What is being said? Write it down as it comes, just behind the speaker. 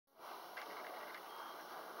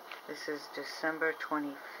This is December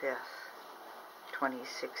 25th,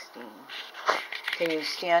 2016. Can you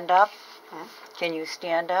stand up? Hmm? Can you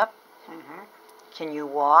stand up? Mm-hmm. Can you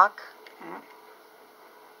walk? Hmm?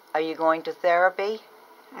 Are you going to therapy?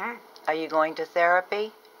 Hmm? Are you going to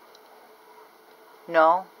therapy?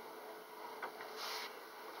 No?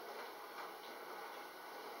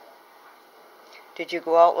 Did you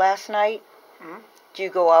go out last night? Hmm? Do you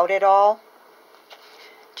go out at all?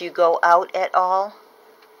 Do you go out at all?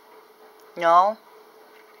 No?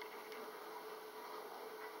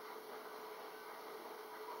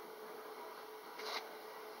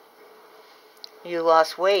 You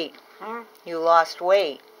lost weight. Hmm? You lost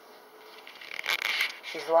weight.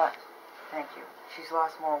 She's lost. Thank you. She's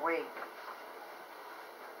lost more weight.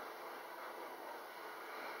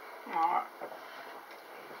 No.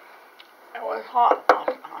 It was hot last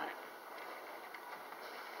night.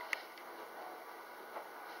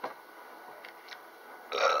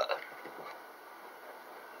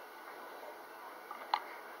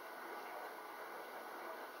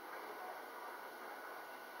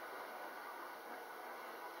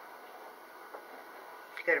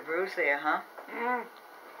 You got a bruise there, huh? Hmm?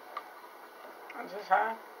 What's this,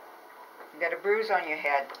 huh? You got a bruise on your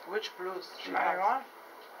head. Which bruise? She My has. one?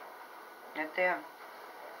 Right there.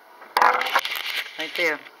 Right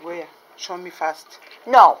there. Where? Show me fast.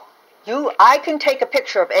 No. I can take a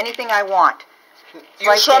picture of anything I want. You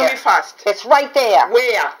right show there. me fast. It's right there.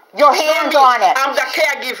 Where? Your hand's on it. I'm the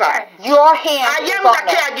caregiver. Your hand I is am on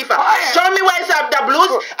the it. caregiver. Show me where's the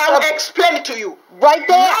blues. I will explain it to you. Right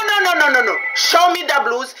there. No. Show me the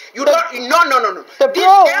blues. You don't. No. The This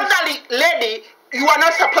bruise. elderly lady, you are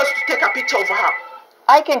not supposed to take a picture of her.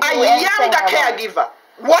 I can do I anything am the I want. caregiver.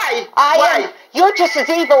 Why? Why? You're just as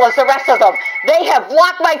evil as the rest of them. They have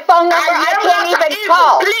blocked my phone number. I can't even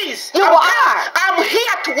call. Please. You are. I'm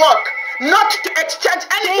here to work, not to exchange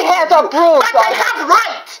anything. She has a bruise But on I her. have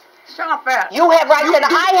rights. Stop it. You have rights, and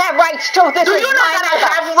I have rights too. This Do is you know my that I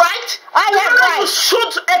mother. have rights? I have rights. You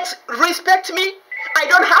should respect me. I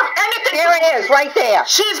don't have anything. There it is, right there.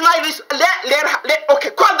 She's my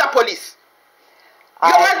okay, call the police.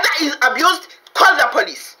 Your mother is abused. Call the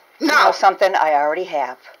police now. You know something? I already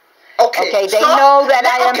have. Okay, they know that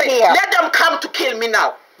I am here. Let them come to kill me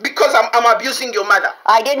now because I'm abusing your mother.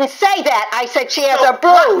 I didn't say that. I said she has a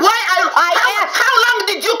bruise. How long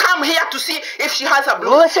did you come here to see if she has a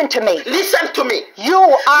bruise? Listen to me. Listen to me. You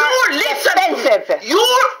are defensive.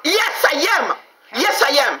 Yes, I am. Yes,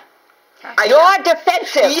 I am. You're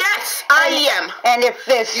defensive. Yes, I am. And if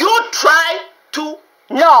this... You try to...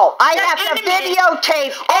 No, I have to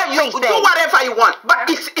videotape everything. You do whatever you want, but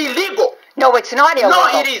it's illegal. No, it's not illegal.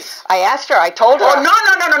 No, it is. I asked her. I told her. Oh, no.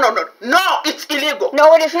 No, it's illegal.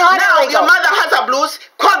 No, it is not illegal. Now, your mother has a bruise.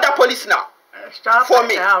 Call the police now. Stop for it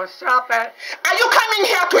me. now. Stop it. Are you coming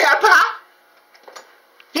here to help her?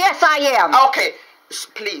 Yes, I am. Okay.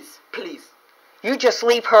 Please. You just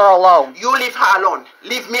leave her alone. You leave her alone.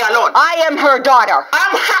 Leave me alone. I am her daughter.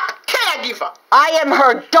 I'm her caregiver. I am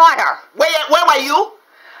her daughter. Where were you?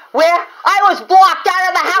 Where? I was blocked out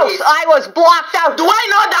of the house. Please. I was blocked out. Do I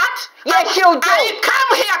know that? Yes, you do. I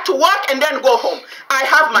come here to work and then go home. I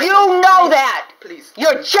have my... You know that. Please.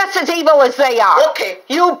 You're just as evil as they are. Okay.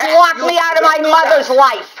 You blocked me out of my mother's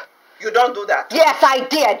life. You don't do that. Yes, I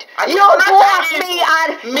did. You blocked me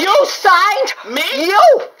on... Me? You signed... Me? You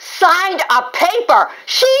signed a paper.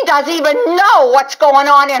 She doesn't even know what's going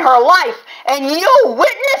on in her life. And you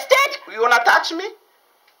witnessed it? You want to touch me?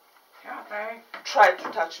 Kathy. Try to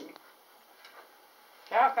touch me.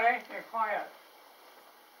 Kathy, you're quiet.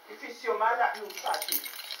 If it's your mother, you touch me.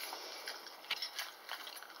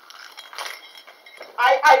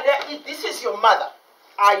 This is your mother.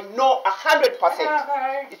 I know 100%.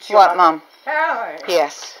 Kathy. It's your What, mother. Mom? Kathy.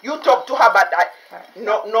 Yes. You talk to her, but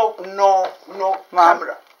no Mom.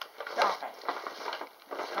 camera. Stop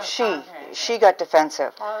it. She got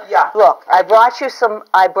defensive. Yeah. Look, I brought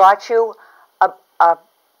you a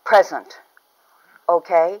present.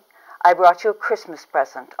 Okay? I brought you a Christmas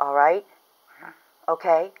present, all right?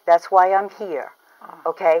 Okay? That's why I'm here.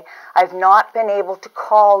 Okay? I've not been able to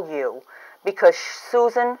call you because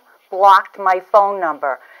Susan blocked my phone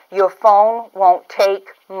number. Your phone won't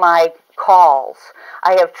take my calls.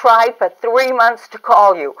 I have tried for 3 months to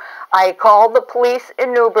call you. I called the police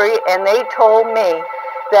in Newbury and they told me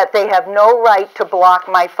that they have no right to block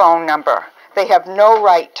my phone number. They have no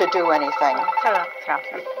right to do anything. Shut up,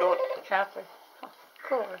 Kathy. Don't. Kathy.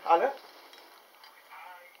 Cool. Hello?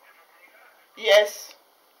 Yes.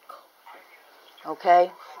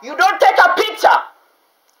 Okay? You don't take a picture.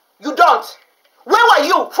 You don't. Where were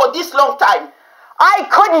you for this long time? I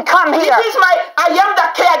couldn't come here. I am the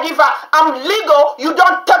caregiver. I'm legal. You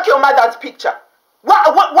don't take your mother's picture. What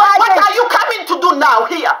are you coming to do now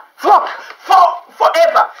here? Look.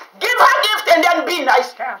 Forever. Give her gift and then be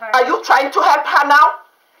nice. Are you trying to help her now?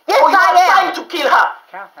 Yes, or you I are am. trying to kill her?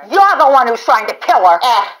 You're the one who's trying to kill her.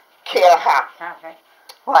 Kill her.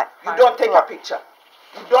 What? You don't take a picture.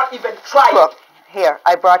 You don't even try Look, it. here,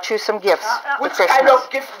 I brought you some gifts. Which for kind Christmas.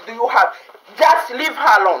 of gift do you have? Just leave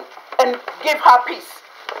her alone and give her peace.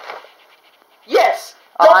 Yes.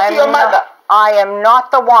 Talk to your mother. I am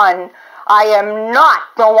not the one. I am not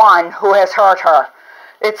the one who has hurt her.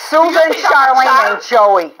 It's Susan, Charlene, and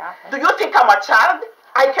Joey. Do you think I'm a child?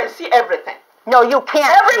 I can see everything. No, you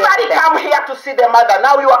can't. Everybody come here to see their mother.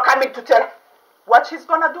 Now you are coming to tell what she's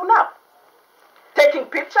gonna do now. Taking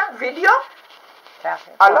picture, video.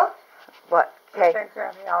 Hello? What? Okay.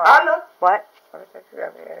 Hello? What? I'm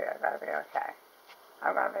gonna be okay.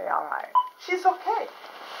 I'm gonna be all right. She's okay.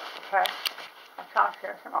 Okay. I'll talk to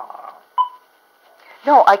you tomorrow.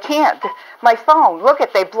 No, I can't. My phone. Look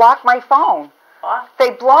they blocked my phone.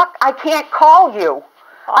 What? I can't call you.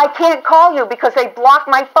 I can't call you because they blocked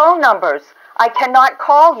my phone numbers. I cannot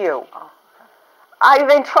call you. I've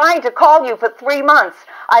been trying to call you for 3 months.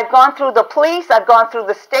 I've gone through the police. I've gone through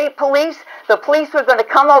the state police. The police were going to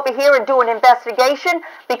come over here and do an investigation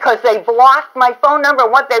because they blocked my phone number.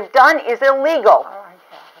 What they've done is illegal. All right,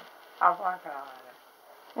 Kathy. I'm working on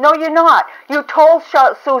it. No, you're not. You told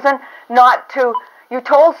Susan not to. You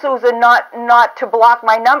told Susan not to block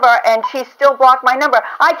my number, and she still blocked my number.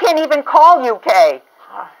 I can't even call you, Kay.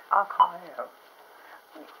 I'll call you.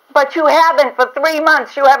 But you haven't for 3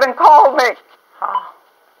 months. You haven't called me. I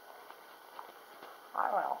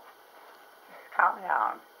will. Just calm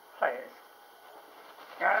down, please.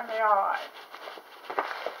 You're gonna be all right.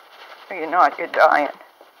 You're not. You're dying.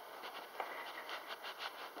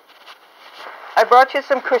 I brought you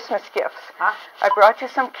some Christmas gifts. Huh? I brought you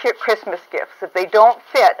some Christmas gifts. If they don't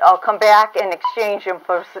fit, I'll come back and exchange them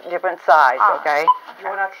for a different size, okay? You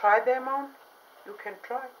wanna try them on? You can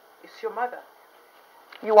try. It's your mother.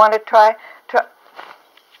 You want to try?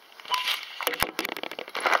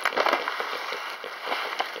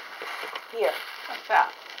 Here. What's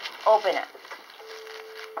that? Open it.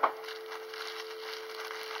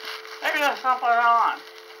 Maybe there's something on.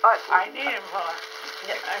 I need him for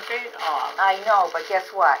my feet off. I know, but guess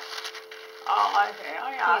what? Oh, I see. Oh,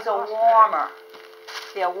 yeah. These are warmer.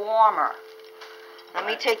 They're warmer. Let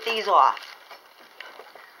me take these off.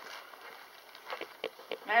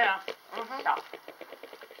 Yeah. Mm-hmm.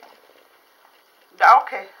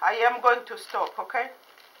 Okay, I am going to stop, okay?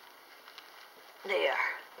 There.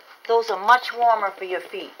 Those are much warmer for your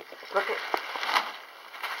feet. Look at...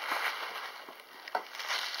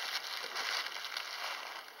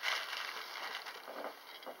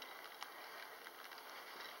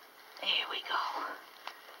 There we go.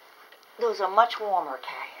 Those are much warmer,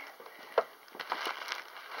 Kay.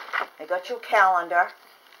 I got your calendar.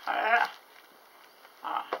 Yeah.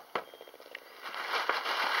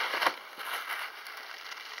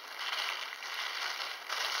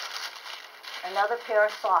 Another pair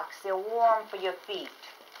of socks. They're warm for your feet.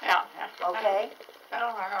 Yeah. Okay? I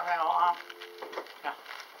don't know how long. Yeah.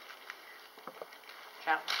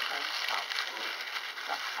 Yeah.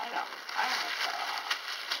 I know.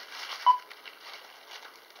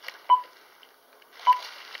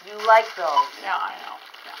 You like those? Yeah, I know.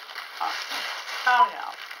 Yeah. Oh,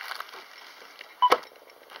 yeah.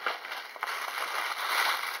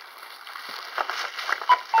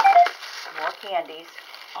 More candies.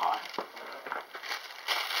 Oh.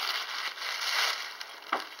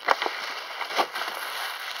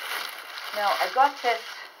 Now, I got this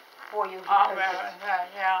for you because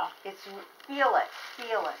Yeah. it's feel it.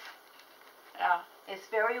 Yeah. It's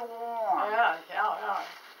very warm, Yeah.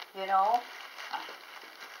 you know?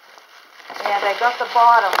 And I got the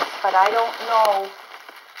bottoms, but I don't know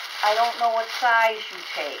what size you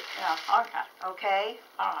take, Yeah. Okay. okay?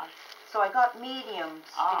 All right. So I got mediums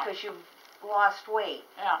because you've lost weight.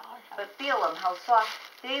 Yeah. Okay. But feel them, how soft.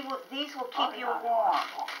 These will keep you warm.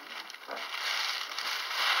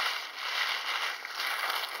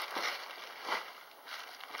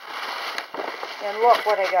 And look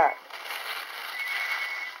what I got.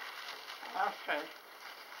 That's pretty.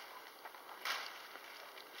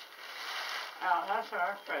 Yeah, that's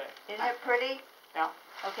pretty. Isn't it pretty? Yeah.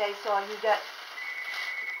 Okay, so you got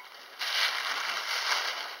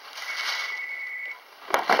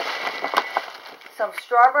some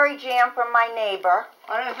strawberry jam from my neighbor.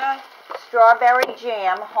 What is that? Strawberry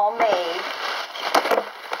jam, homemade.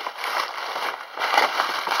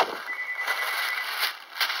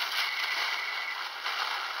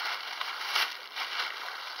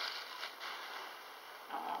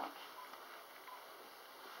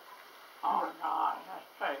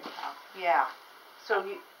 Yeah. So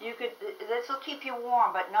you could, this will keep you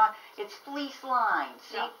warm, but not, it's fleece lined.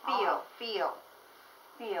 See? Yeah. Feel.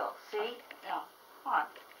 See? Yeah. All right.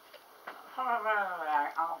 Put a bit of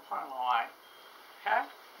that. I'll put it away. Okay?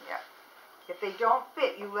 Yeah. If they don't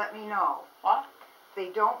fit, you let me know. What? If they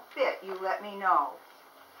don't fit, you let me know.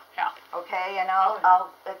 Yeah. Okay, and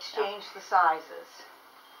I'll exchange the sizes.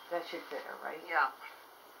 That should fit her, right? Yeah.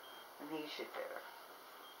 And these should fit her.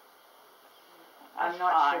 That's I'm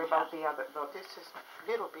not fine, sure about the other. Look, This is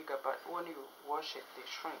a little bigger, but when you wash it, they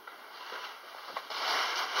shrink.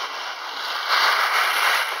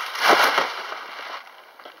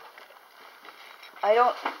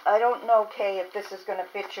 I don't know, Kay, if this is going to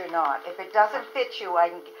fit you or not. If it doesn't fit you,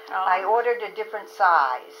 I ordered a different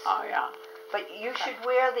size. Oh, yeah. But you should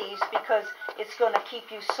wear these because it's going to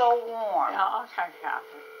keep you so warm. Yeah, okay,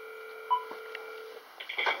 Kathy.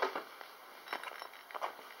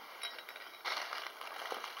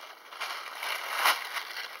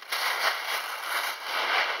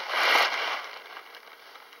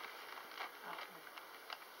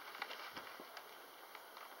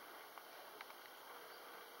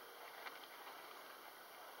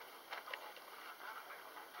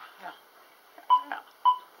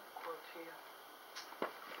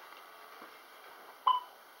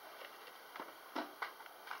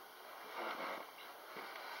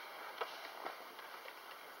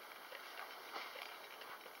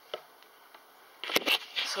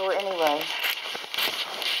 So anyway,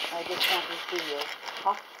 I just wanted to see you.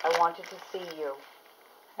 Huh? I wanted to see you.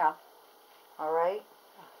 Yeah. All right?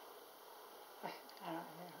 I don't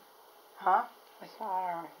hear. Huh? What's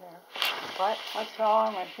wrong with you? What? What's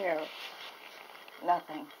wrong with you?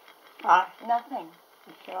 Nothing. Huh? Nothing.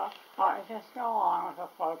 You sure? All right, just go along with the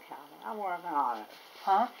flow, Kathy. I'm working on it.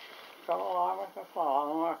 Huh? Go along with the flow.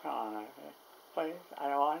 I'm working on it. Please, I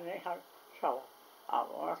don't want any trouble. I'm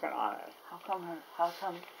working on it. How come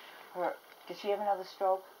her, did she have another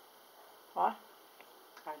stroke? What?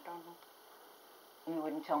 I don't know. You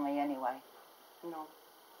wouldn't tell me anyway. No.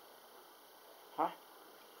 What?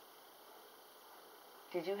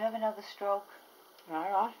 Did you have another stroke?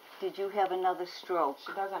 What? Did you have another stroke?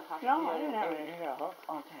 She doesn't have No, I didn't have any stroke.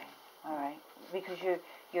 Okay. All right. Because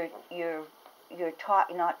you're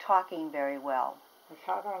not talking very well. We're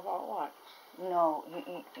talking about what? No,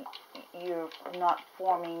 you're not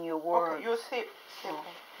forming your words. Okay, you sit.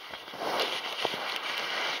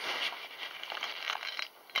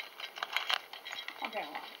 Okay,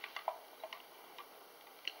 well.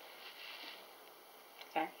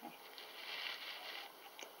 Thank you.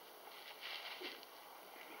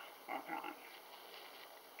 Working on it.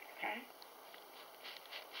 Okay?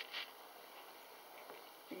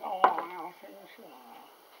 Go along, I'll see you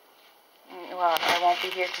tomorrow. Well, I won't be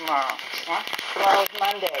here tomorrow. What? Tomorrow's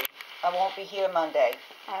Monday. I won't be here Monday.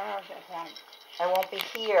 I don't know what you're saying. I won't be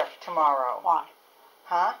here tomorrow. Why?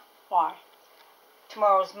 Huh? Why?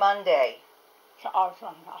 Tomorrow's Monday. So, oh, so,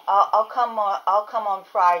 I'll come on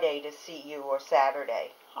Friday to see you, or Saturday.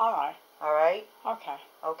 all right. All right? Okay.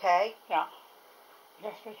 Okay? Yeah.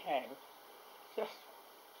 Just behave. Just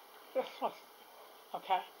listen.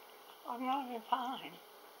 Okay? I'm gonna be fine.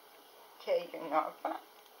 Okay, you're not fine.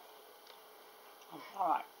 All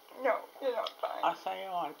right. No, you're not fine. I'll see you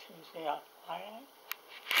on Tuesday or Friday.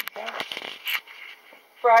 Okay?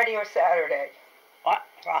 Friday or Saturday. What?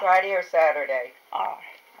 Friday or Saturday. All right.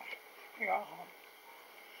 You go home.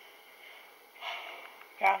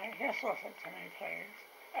 Johnny, just listen to me, please.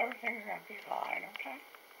 Everything's gonna be fine, okay?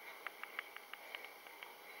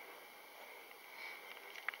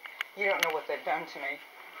 You don't know what they've done to me.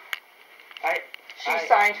 She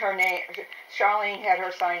signed her name. Charlene had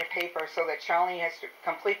her sign a paper so that Charlene has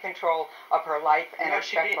complete control of her life and her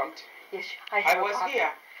she checkbook. didn't. Yes, I have I a was copy.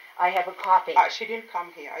 here. I have a copy. She didn't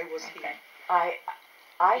come here. I was here.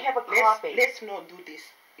 I have a copy. Let's not do this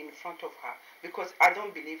in front of her because I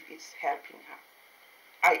don't believe it's helping her.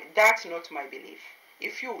 That's not my belief.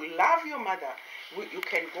 If you love your mother, you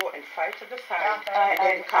can go and fight at the side.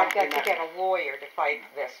 I've got to get a lawyer to fight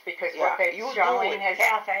this because Charlene has.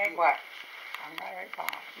 Kathy. What? I'm very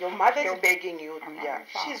fine. Your mother's begging you. I'm Yeah, very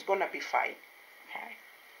fine. she's gonna be fine. Okay.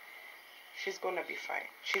 She's gonna be fine.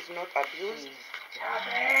 She's not abused. She's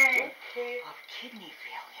dying of kidney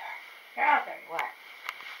failure. Kathy. What?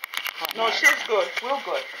 No, she's good. We're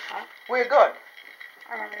good. Huh? We're good.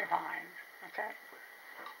 I'm gonna be fine. Okay?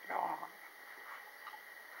 Go on.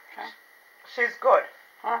 Okay? She's good.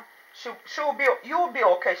 Huh? You'll be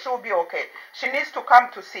okay. She'll be okay. She needs to come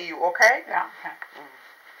to see you, okay? Yeah, okay.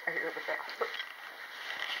 I hear the back.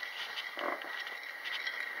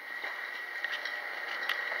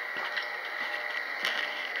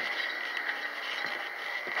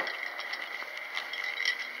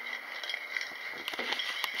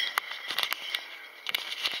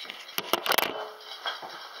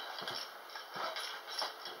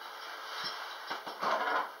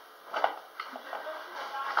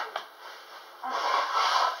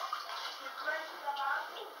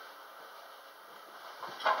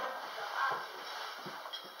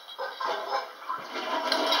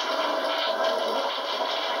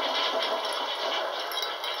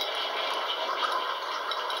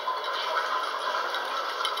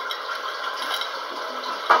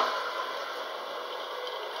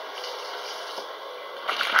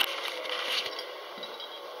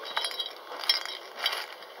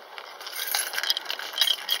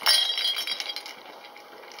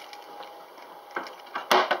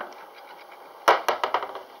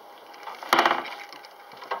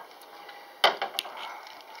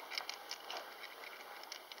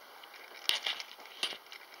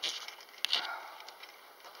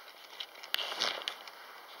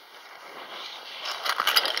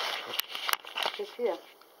 Here.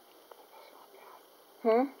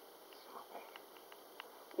 Hmm?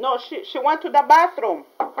 No, she went to the bathroom.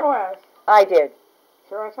 Who is? I did.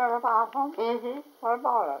 She went to the bathroom? Mm-hmm. What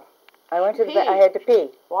about it? I went to the Pee. I had to pee.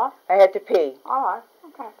 What? I had to pee. All right.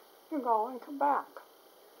 Okay. You go and come back.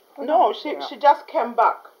 No, she just came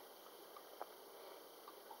back.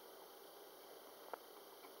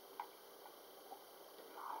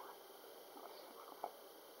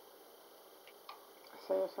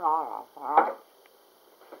 See, it's not off, all right?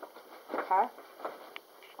 Okay?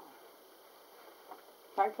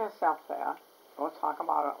 Take yourself there. We'll talk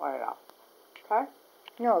about it later. Okay?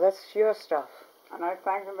 No, that's your stuff. And I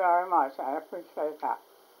thank you very much. I appreciate that.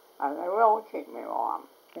 And they will keep me warm.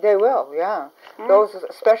 They will, yeah. Those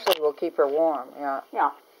especially will keep her warm, yeah.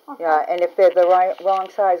 Yeah. Okay. Yeah, and if they're the wrong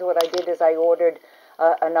size, what I did is I ordered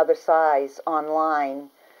another size online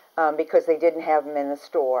because they didn't have them in the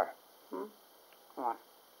store. All right.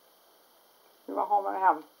 You go home and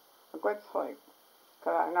have a good sleep,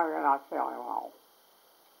 because I know you're not feeling well.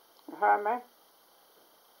 You heard me?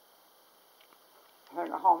 So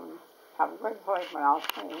go home and have a good sleep, and I'll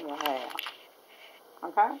see you later.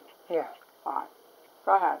 Okay? Yeah. All right.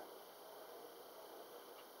 Go ahead.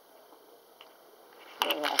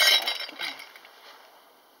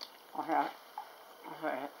 Okay.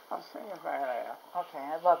 I'll see you later. Okay,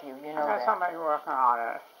 I love you. You know I have that. somebody working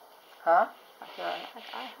on it. Huh?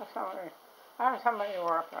 I have somebody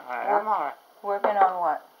working on it. I'm all right. Working on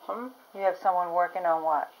what? Hmm? You have someone working on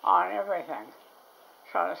what? On everything.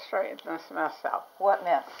 Trying to straighten this mess up. What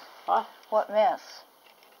mess? What? What mess?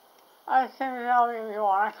 I think, you know, if you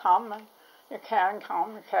want to come, and you can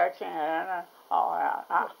come, you can't in, and all that.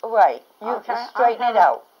 Right. You Okay, straighten it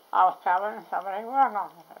out. I'll have somebody work on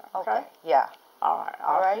it. Okay. Yeah. All right.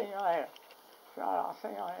 All right. See you later. Sure, I'll see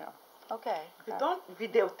you later. Okay. You don't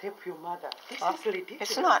videotape your mother. This is ridiculous.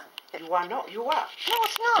 It's not. You are not. You are. No,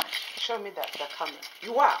 it's not. Show me the camera.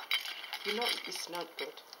 You are. You know it's not good.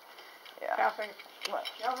 Yeah. Kathy, What?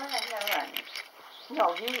 you're going to get rings.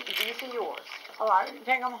 No, these are yours. All right,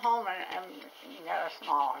 take them home and get a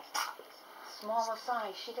smaller size. Smaller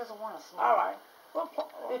size. She doesn't want a small. All right.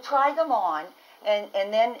 You try them on, and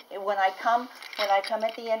then when I come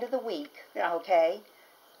at the end of the week, Yeah. okay?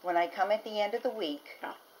 When I come at the end of the week,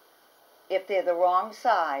 Yeah. if they're the wrong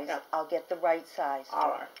size, Yeah. I'll get the right size.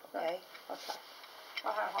 All right. Okay? Okay. Go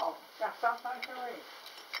ahead home. Got something to eat.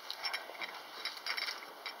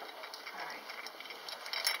 All right.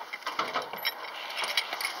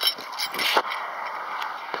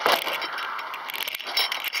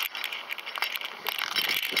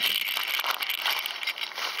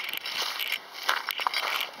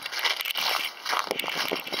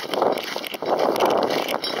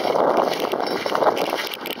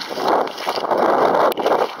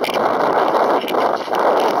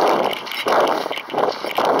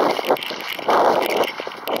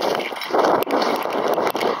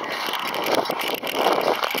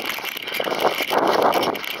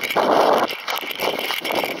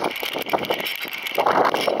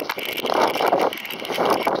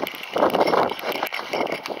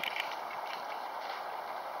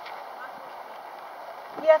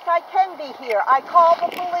 Yes, I can be here. I called the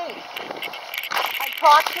police. I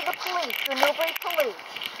talked to the police, the Newbury police,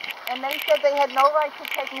 and they said they had no right to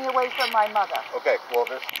take me away from my mother. Okay, well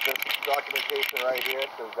this documentation right here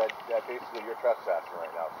says that basically you're trespassing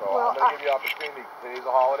right now. So Well, I'm going to give you the opportunity, today's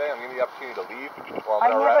a holiday, I'm going to give you the opportunity to leave, or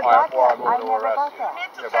I I'm never got going that. to arrest you.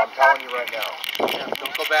 Yeah, but I'm telling you right now. Yeah,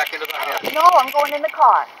 don't go back into the house. No, I'm going in the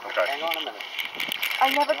car. Okay. Hang on a minute. I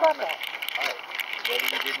never got that. Alright, whether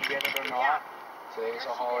you didn't get it or not, today's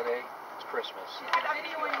a holiday, it's Christmas.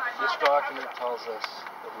 This document tells us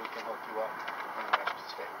that we can hook you up and you have to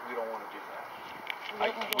stay. We don't want to do that.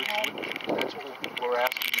 That's what we're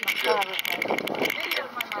asking you to do. And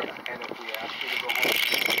if we ask you to go home,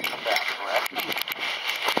 you come back, correct?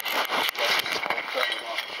 I'll threaten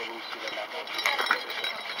Officer Lucy that that won't be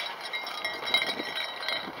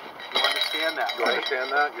You understand that, You right?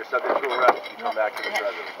 understand that? You're subject to arrest if you come back to this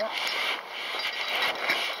residence.